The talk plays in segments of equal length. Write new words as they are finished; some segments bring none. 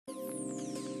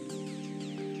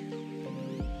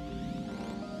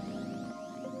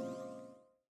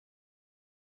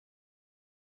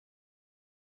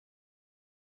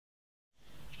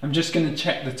I'm just going to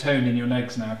check the tone in your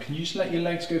legs now. Can you just let your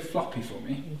legs go floppy for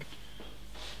me?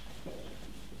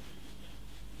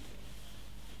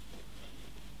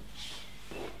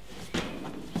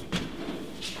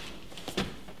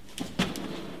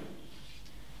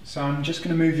 So I'm just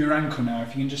going to move your ankle now. If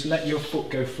you can just let your foot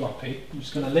go floppy. I'm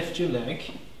just going to lift your leg.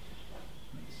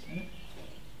 That's it.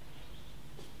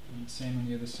 And same on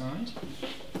the other side.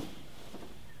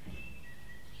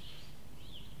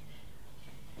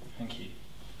 Thank you.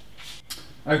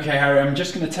 Okay, Harry, I'm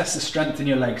just going to test the strength in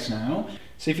your legs now.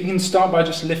 So if you can start by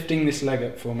just lifting this leg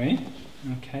up for me.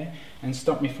 Okay, and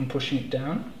stop me from pushing it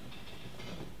down.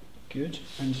 Good.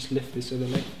 And just lift this other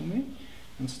leg for me.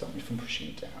 And stop me from pushing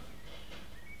it down.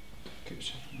 Good.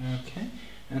 Okay,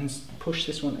 and push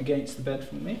this one against the bed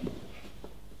for me.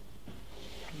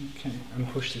 Okay, and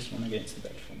push this one against the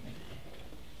bed for me.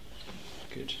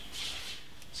 Good.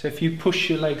 So if you push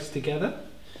your legs together,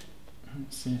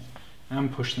 that's it,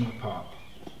 and push them apart.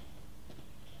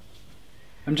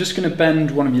 I'm just going to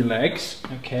bend one of your legs,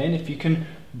 okay, and if you can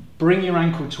bring your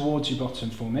ankle towards your bottom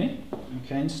for me,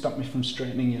 okay, and stop me from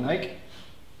straightening your leg.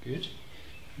 Good.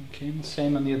 Okay, and the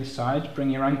same on the other side. Bring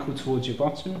your ankle towards your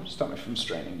bottom, stop me from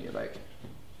straining your leg.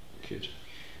 Good.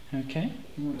 Okay,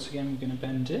 and once again we're going to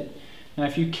bend it. Now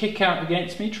if you kick out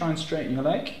against me, try and straighten your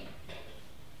leg.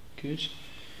 Good.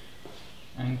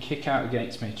 And kick out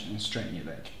against me and straighten your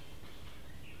leg.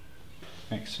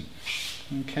 Excellent.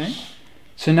 Okay.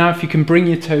 So now if you can bring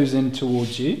your toes in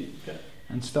towards you, okay,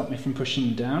 and stop me from pushing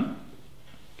them down.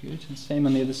 Good. And same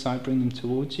on the other side, bring them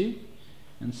towards you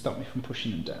and stop me from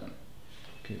pushing them down.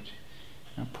 Good.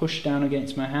 Now push down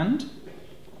against my hand.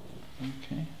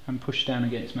 Okay, and push down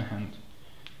against my hand.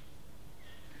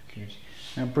 Good.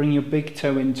 Now bring your big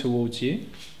toe in towards you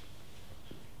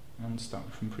and stop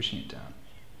me from pushing it down.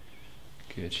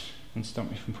 Good. And stop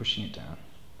me from pushing it down.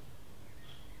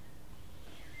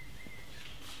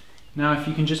 Now if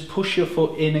you can just push your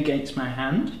foot in against my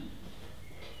hand.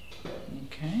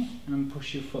 Okay, and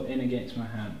push your foot in against my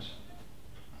hand.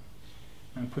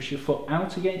 And push your foot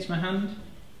out against my hand.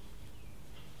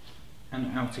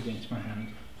 And out against my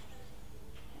hand.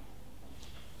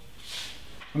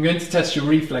 I'm going to test your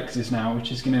reflexes now,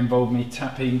 which is going to involve me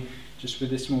tapping just with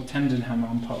this small tendon hammer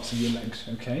on parts of your legs,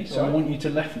 okay? So I want you to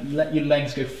let your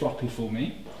legs go floppy for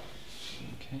me.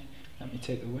 Okay, let me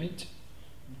take the weight.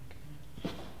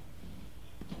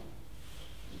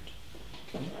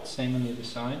 Okay, same on the other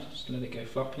side, just let it go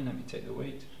floppy, let me take the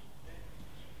weight.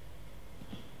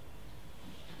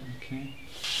 Okay,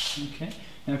 okay.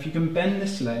 Now if you can bend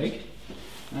this leg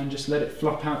and just let it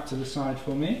flop out to the side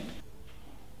for me.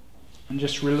 And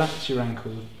just relax your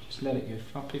ankle, just let it go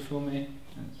floppy for me.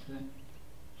 That's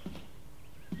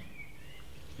it.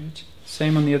 Good.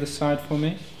 Same on the other side for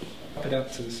me. Flop it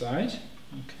out to the side.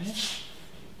 Okay.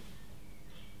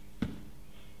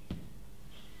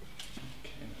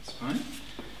 Okay, that's fine.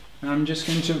 Now I'm just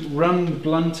going to run the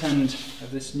blunt end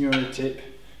of this neurotip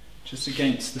just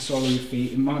against the sole of your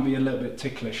feet. It might be a little bit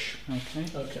ticklish. Okay.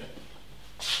 Okay.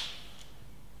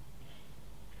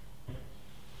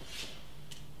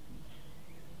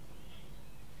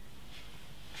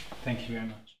 Thank you very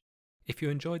much. If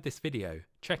you enjoyed this video,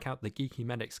 check out the Geeky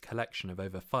Medics collection of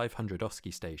over 500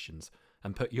 OSCE stations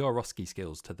and put your OSCE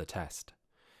skills to the test.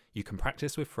 You can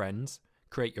practice with friends,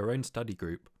 create your own study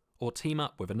group, or team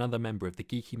up with another member of the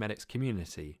Geeky Medics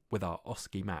community with our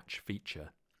OSCE Match feature.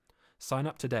 Sign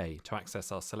up today to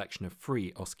access our selection of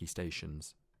free OSCE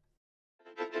stations.